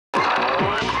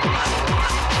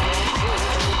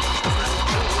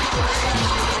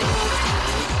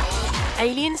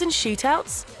Aliens and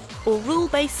shootouts? Or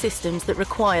rule-based systems that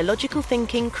require logical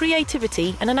thinking,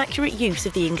 creativity and an accurate use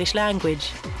of the English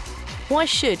language? Why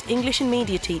should English and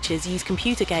media teachers use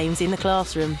computer games in the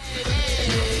classroom?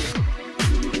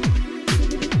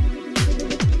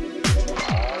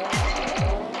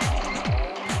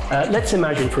 Let's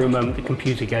imagine for a moment that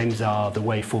computer games are the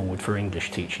way forward for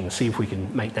English teaching and see if we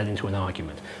can make that into an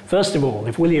argument. First of all,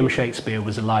 if William Shakespeare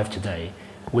was alive today,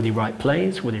 would he write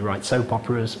plays, would he write soap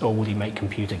operas, or would he make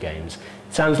computer games?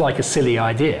 It sounds like a silly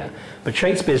idea, but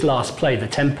Shakespeare's last play, The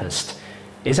Tempest,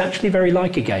 is actually very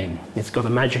like a game. It's got a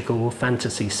magical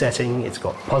fantasy setting, it's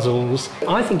got puzzles.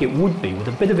 I think it would be, with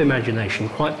a bit of imagination,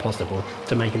 quite possible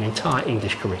to make an entire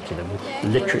English curriculum with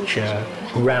literature,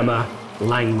 grammar,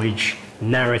 language,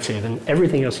 narrative, and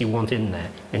everything else you want in there,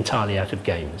 entirely out of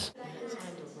games.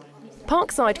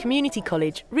 Parkside Community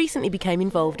College recently became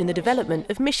involved in the development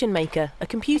of Mission Maker, a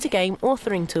computer game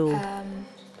authoring tool.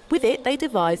 With it, they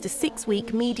devised a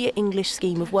 6-week media English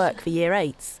scheme of work for Year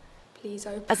 8s.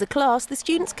 As a class, the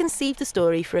students conceived a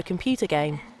story for a computer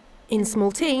game. In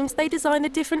small teams, they designed the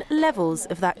different levels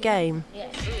of that game.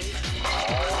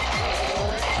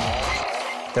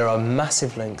 There are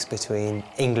massive links between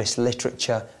English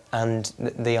literature and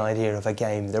the idea of a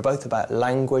game. They're both about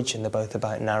language and they're both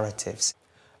about narratives.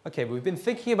 OK, we've been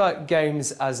thinking about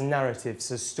games as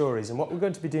narratives, as stories, and what we're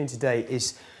going to be doing today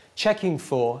is checking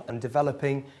for and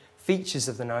developing features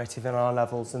of the narrative in our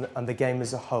levels and the game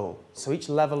as a whole. So each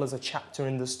level is a chapter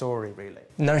in the story, really.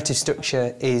 Narrative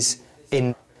structure is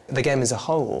in the game as a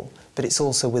whole, but it's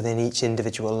also within each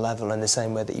individual level in the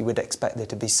same way that you would expect there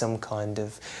to be some kind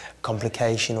of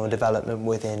complication or development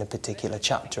within a particular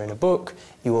chapter in a book.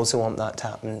 You also want that to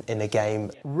happen in a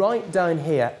game. Write down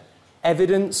here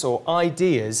evidence or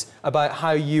ideas about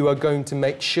how you are going to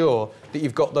make sure that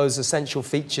you've got those essential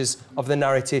features of the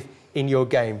narrative in your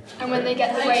game. And when they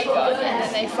get the weight gun and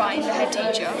then they find the head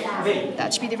teacher,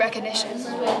 that should be the recognition.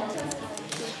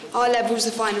 Our level's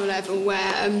the final level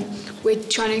where we're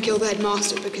trying to kill the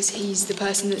headmaster because he's the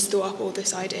person that's thought up all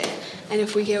this idea. And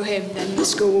if we kill him, then the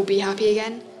school will be happy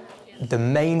again. The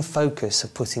main focus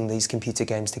of putting these computer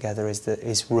games together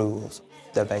is rules.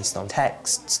 They're based on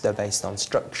texts, they're based on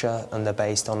structure, and they're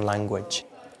based on language.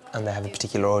 And they have a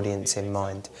particular audience in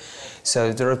mind.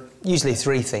 So there are usually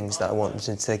 3 things that I want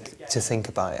them to think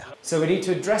about. So we need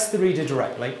to address the reader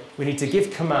directly, we need to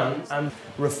give commands and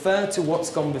refer to what's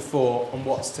gone before and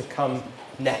what's to come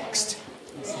next.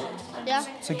 Yeah.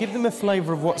 So give them a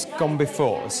flavour of what's gone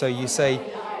before. So you say,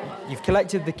 you've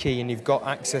collected the key and you've got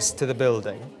access to the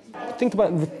building. Think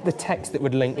about the text that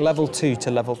would link level 2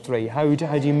 to level 3. How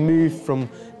do you move from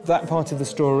that part of the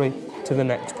story to the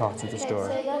next part of the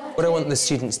story? What I want the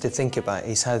students to think about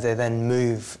is how they then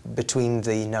move between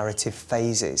the narrative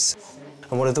phases.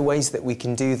 And one of the ways that we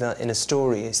can do that in a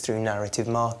story is through narrative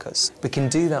markers. We can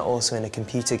do that also in a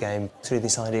computer game through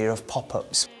this idea of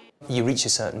pop-ups. You reach a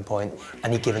certain point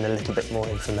and you're given a little bit more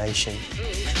information.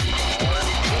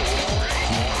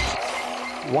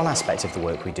 One aspect of the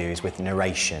work we do is with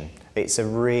narration. It's a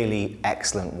really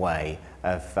excellent way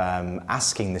of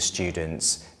asking the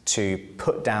students to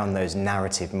put down those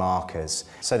narrative markers.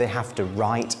 So they have to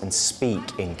write and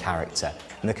speak in character,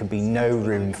 and there can be no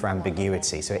room for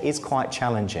ambiguity. So it is quite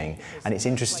challenging, and it's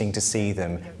interesting to see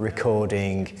them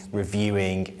recording,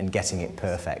 reviewing, and getting it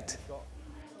perfect.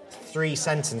 3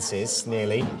 sentences,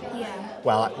 nearly. Yeah.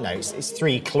 Well, no, it's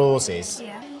 3 clauses.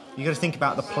 Yeah. You've got to think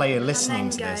about the player listening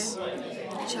to this.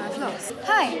 Which I've lost.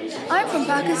 Hi, I'm from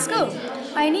Parker's school.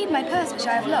 I need my purse which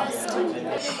I have lost.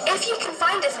 If you can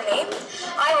find it for me,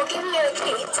 I will give you a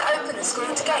key to open the school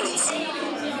gates.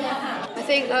 I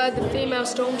think the female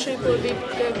stormtrooper would be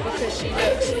good because she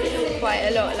looks quite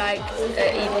a lot like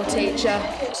an evil teacher.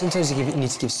 Sometimes you need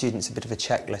to give students a bit of a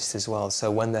checklist as well. So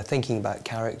when they're thinking about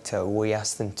character, we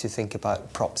ask them to think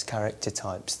about props character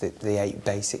types, the 8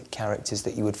 basic characters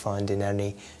that you would find in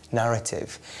any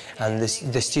narrative. And the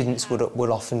students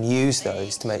will often use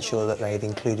those to make sure that they've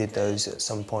included those at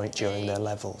some point during their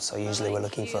level. So usually we're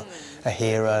looking for a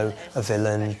hero, a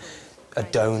villain, a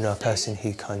donor, a person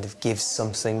who kind of gives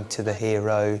something to the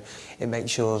hero. It makes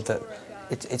sure that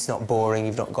it's not boring,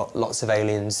 you've not got lots of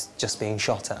aliens just being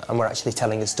shot at, and we're actually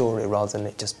telling a story rather than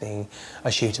it just being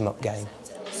a shoot-'em-up game.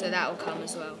 so that'll come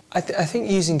as well. I think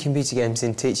using computer games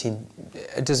in teaching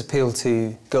does appeal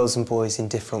to girls and boys in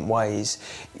different ways.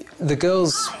 The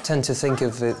girls tend to think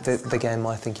of the game,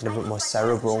 I think, in a bit more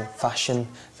cerebral fashion.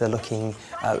 They're looking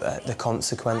at the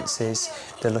consequences,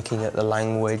 they're looking at the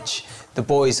language. The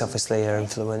boys obviously are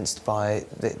influenced by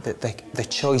the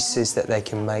choices that they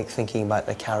can make, thinking about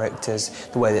the characters,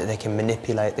 the way that they can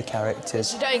manipulate the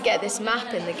characters. You don't get this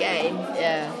map in the game,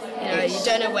 you know, you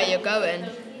don't know where you're going.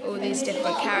 All these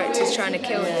different characters trying to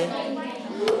kill you.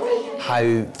 How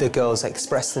the girls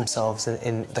express themselves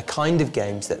in the kind of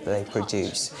games that they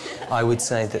produce, I would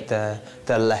say that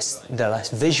they're less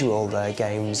visual, their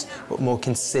games, but more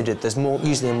considered. There's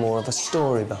usually more of a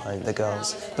story behind the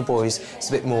girls. The boys, it's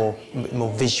a bit more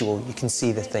visual. You can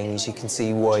see the things, you can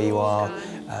see where you are.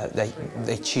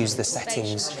 They choose the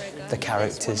settings, the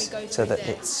characters, so that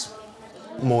it's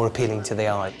more appealing to the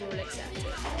eye.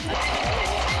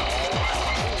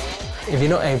 If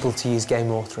you're not able to use game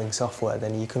authoring software,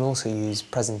 then you can also use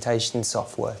presentation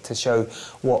software to show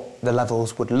what the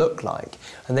levels would look like.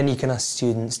 And then you can ask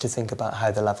students to think about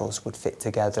how the levels would fit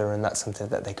together, and that's something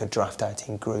that they could draft out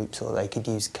in groups, or they could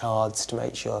use cards to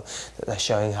make sure that they're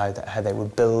showing how they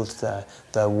would build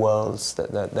their worlds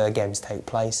that their games take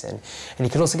place in. And you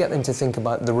can also get them to think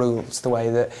about the rules, the way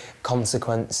that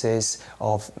consequences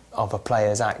of a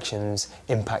player's actions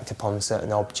impact upon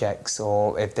certain objects,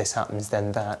 or if this happens,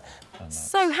 then that.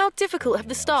 So how difficult have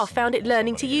the staff found it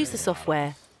learning to use the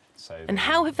software? And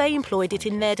how have they employed it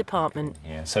in their department?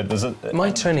 Yeah, so there's my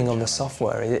training on the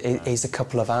software is a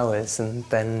couple of hours, and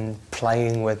then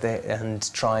playing with it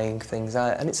and trying things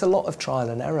out. And it's a lot of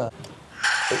trial and error.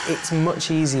 It's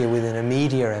much easier within a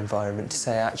media environment to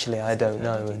say, actually, I don't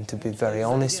know, and to be very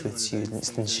honest with students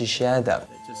than to share that.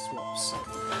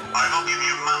 I will give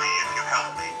you money if you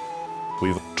help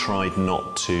me. We've tried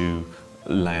not to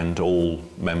land all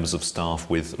members of staff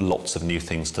with lots of new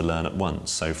things to learn at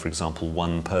once. So, for example,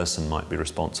 one person might be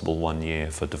responsible 1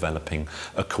 year for developing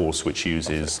a course which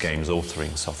uses games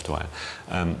authoring software,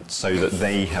 so that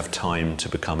they have time to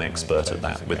become expert at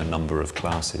that with a number of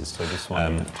classes.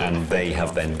 And they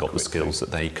have then got the skills that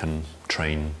they can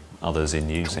train others in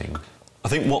using. I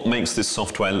think what makes this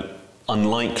software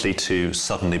unlikely to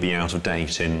suddenly be out of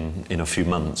date in a few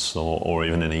months or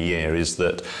even in a year is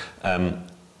that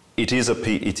it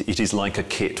is like a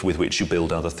kit with which you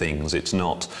build other things. It's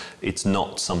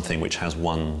not something which has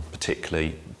one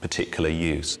particular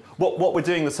use. What we're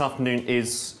doing this afternoon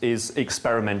is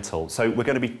experimental. So we're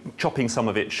going to be chopping some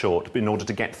of it short in order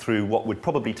to get through what would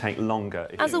probably take longer.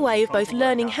 As a way of both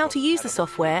learning how to use the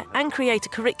software and create a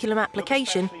curriculum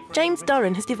application, James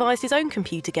Durran has devised his own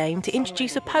computer game to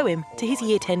introduce a poem to his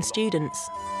Year 10 students.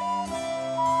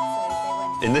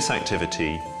 In this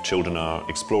activity, children are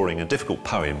exploring a difficult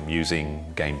poem using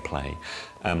gameplay.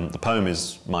 The poem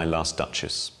is My Last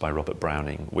Duchess by Robert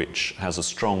Browning, which has a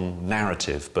strong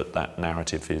narrative, but that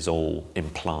narrative is all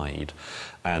implied.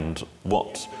 And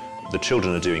what the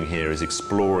children are doing here is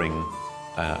exploring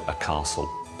a castle,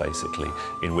 basically,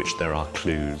 in which there are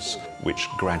clues which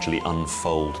gradually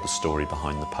unfold the story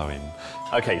behind the poem.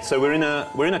 Okay, so we're in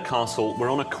a castle, we're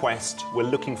on a quest, we're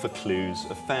looking for clues,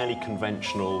 a fairly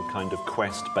conventional kind of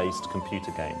quest-based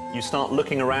computer game. You start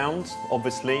looking around,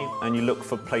 obviously, and you look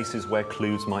for places where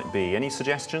clues might be. Any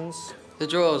suggestions? The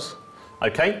drawers.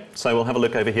 Okay, so we'll have a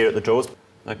look over here at the drawers.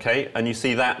 Okay, and you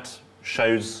see that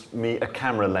shows me a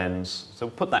camera lens. So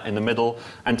we'll put that in the middle,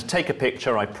 and to take a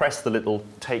picture, I press the little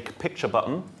Take Picture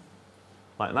button,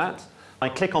 like that. I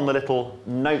click on the little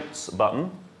Notes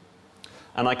button,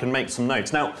 and I can make some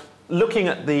notes. Now, looking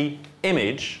at the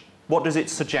image, what does it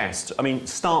suggest? I mean,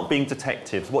 start being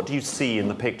detectives. What do you see in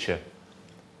the picture?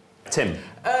 Tim?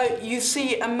 You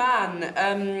see a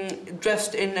man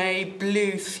dressed in a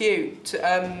blue suit,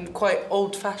 quite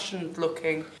old-fashioned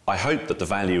looking. I hope that the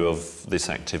value of this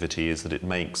activity is that it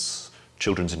makes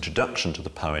children's introduction to the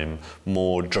poem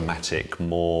more dramatic,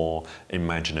 more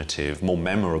imaginative, more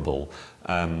memorable,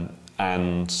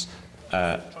 and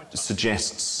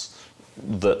suggests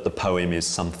that the poem is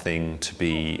something to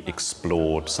be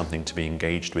explored, something to be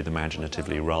engaged with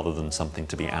imaginatively, rather than something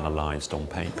to be analysed on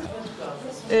paper.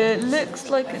 It looks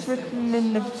like it's written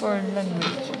in a foreign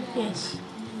language. Yes.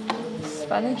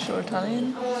 Spanish or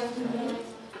Italian.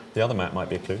 The other map might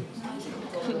be a clue.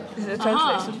 Is it a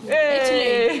translation?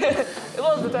 Italy! It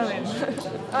was Italian.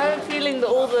 I have a feeling that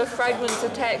all the fragments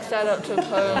of text add up to a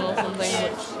poem or something,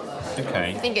 which...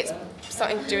 Okay. I think it's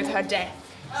something to do with her death,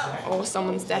 or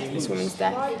someone's death, this woman's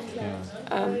death.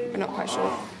 We're not quite sure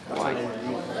why.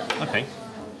 Okay,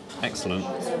 excellent.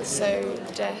 So,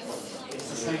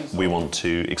 death. We want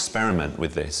to experiment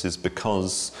with this is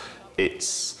because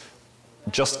it's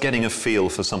just getting a feel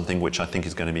for something which I think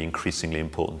is going to be increasingly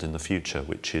important in the future,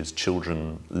 which is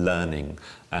children learning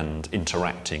and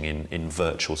interacting in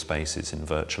virtual spaces, in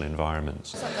virtual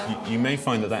environments. You may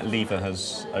find that that lever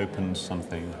has opened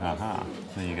something. Aha,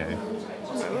 there you go.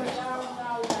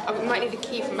 We might need a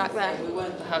key from back there. We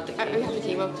won't have the key. We have the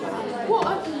key.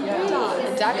 What?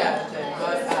 A dagger?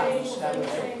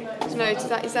 No,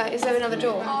 is there another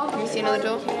door? Can we see another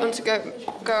door? I want to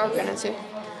go up and see.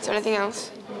 Is there anything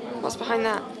else? What's behind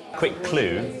that? Quick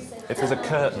clue, if there's a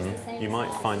curtain, you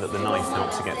might find that the knife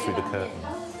helps to get through the curtain.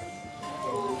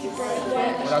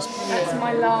 That's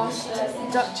my last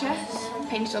Duchess,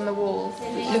 painted on the wall,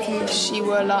 looking as if she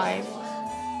were alive.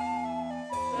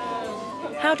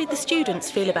 How did the students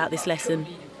feel about this lesson?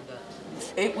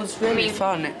 It was really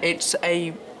fun. It's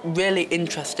a really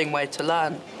interesting way to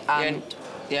learn. And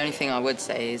the only thing I would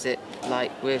say is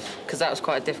because that was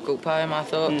quite a difficult poem, I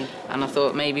thought, and I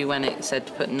thought maybe when it said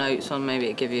to put notes on, maybe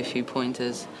it'd give you a few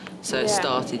pointers, so it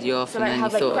started you off, so and then you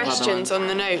have, thought of questions on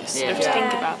the notes to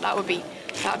think about. That'd be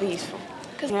useful.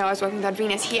 Because I was working with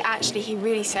Venus, he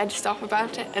really said stuff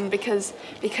about it, and because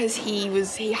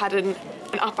he had an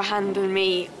upper hand on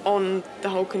me on the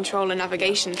whole control and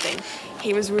navigation thing,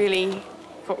 he got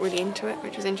really into it,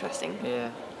 which was interesting. Yeah.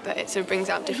 But it sort of brings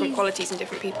out different qualities in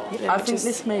different people. I think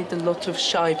this made a lot of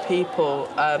shy people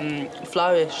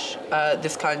flourish,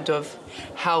 this kind of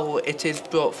how it is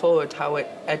brought forward, how it's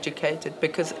educated,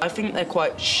 because I think they're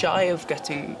quite shy of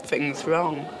getting things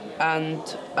wrong.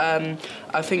 And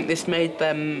I think this made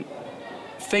them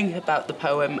think about the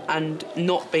poem and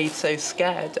not be so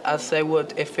scared as they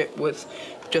would if it was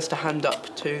just a hand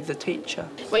up to the teacher.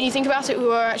 When you think about it, we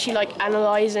were actually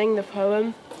analysing the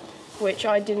poem, which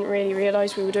I didn't really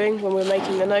realise we were doing when we were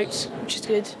making the notes, which is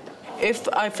good. If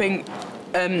I think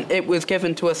it was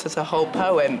given to us as a whole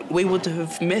poem, we would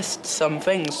have missed some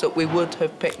things that we would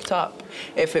have picked up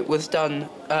if it was done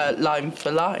line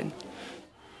for line.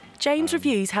 James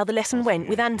reviews how the lesson went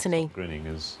with Anthony. Grinning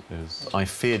is I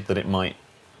feared that it might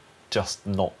just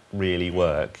not really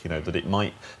work,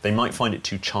 that they might find it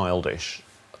too childish,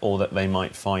 or that they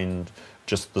might find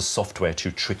just the software too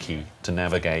tricky to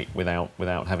navigate without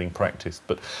having practiced.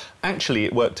 But actually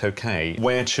it worked okay.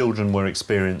 Where children were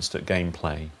experienced at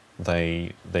gameplay,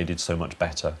 they did so much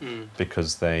better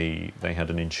because they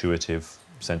had an intuitive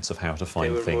sense of how to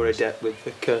find things. They were more adept with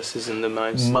the cursors and the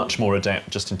mouse. Much more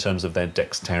adept just in terms of their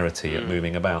dexterity at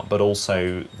moving about, but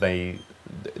also they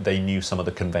knew some of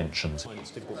the conventions.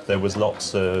 There was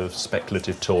lots of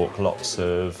speculative talk, lots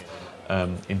of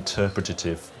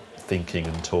interpretative thinking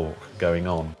and talk going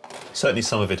on. Certainly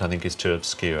some of it I think is too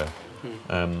obscure.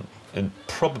 And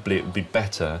probably it would be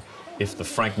better if the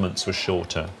fragments were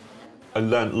shorter. I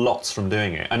learned lots from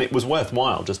doing it, and it was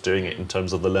worthwhile just doing it in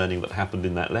terms of the learning that happened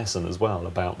in that lesson as well,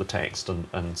 about the text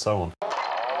and so on.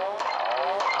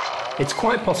 It's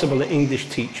quite possible that English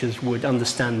teachers would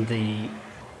understand the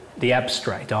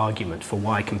abstract argument for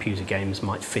why computer games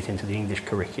might fit into the English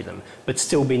curriculum, but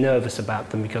still be nervous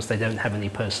about them because they don't have any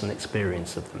personal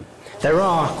experience of them. There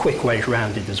are quick ways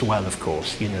around it as well, of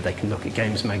course. They can look at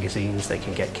games magazines, they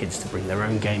can get kids to bring their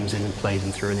own games in and play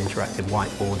them through an interactive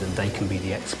whiteboard, and they can be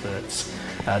the experts.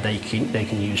 They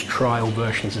can use trial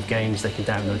versions of games they can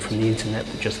download from the internet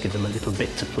that just give them a little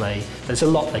bit to play. There's a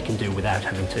lot they can do without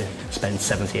having to spend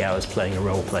 70 hours playing a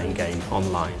role-playing game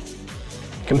online.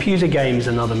 Computer games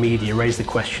and other media raise the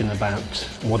question about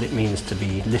what it means to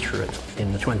be literate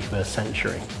in the 21st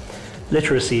century.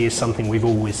 Literacy is something we've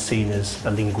always seen as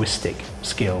a linguistic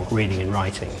skill, reading and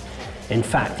writing. In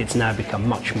fact, it's now become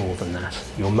much more than that.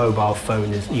 Your mobile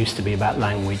phone used to be about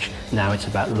language, now it's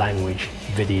about language,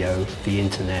 video, the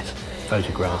internet,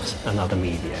 photographs and other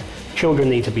media. Children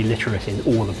need to be literate in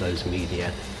all of those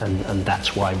media, and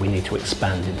that's why we need to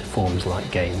expand into forms like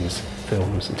games,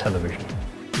 films and television.